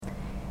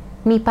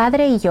Mi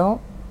padre y yo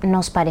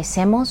nos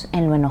parecemos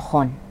en lo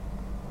enojón,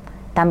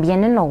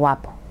 también en lo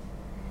guapo.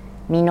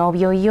 Mi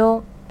novio y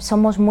yo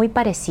somos muy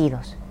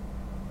parecidos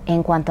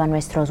en cuanto a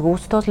nuestros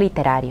gustos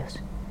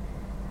literarios.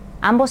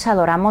 Ambos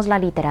adoramos la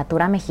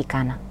literatura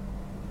mexicana.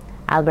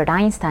 Albert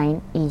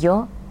Einstein y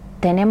yo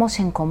tenemos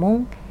en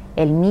común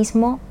el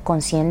mismo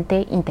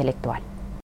consciente intelectual.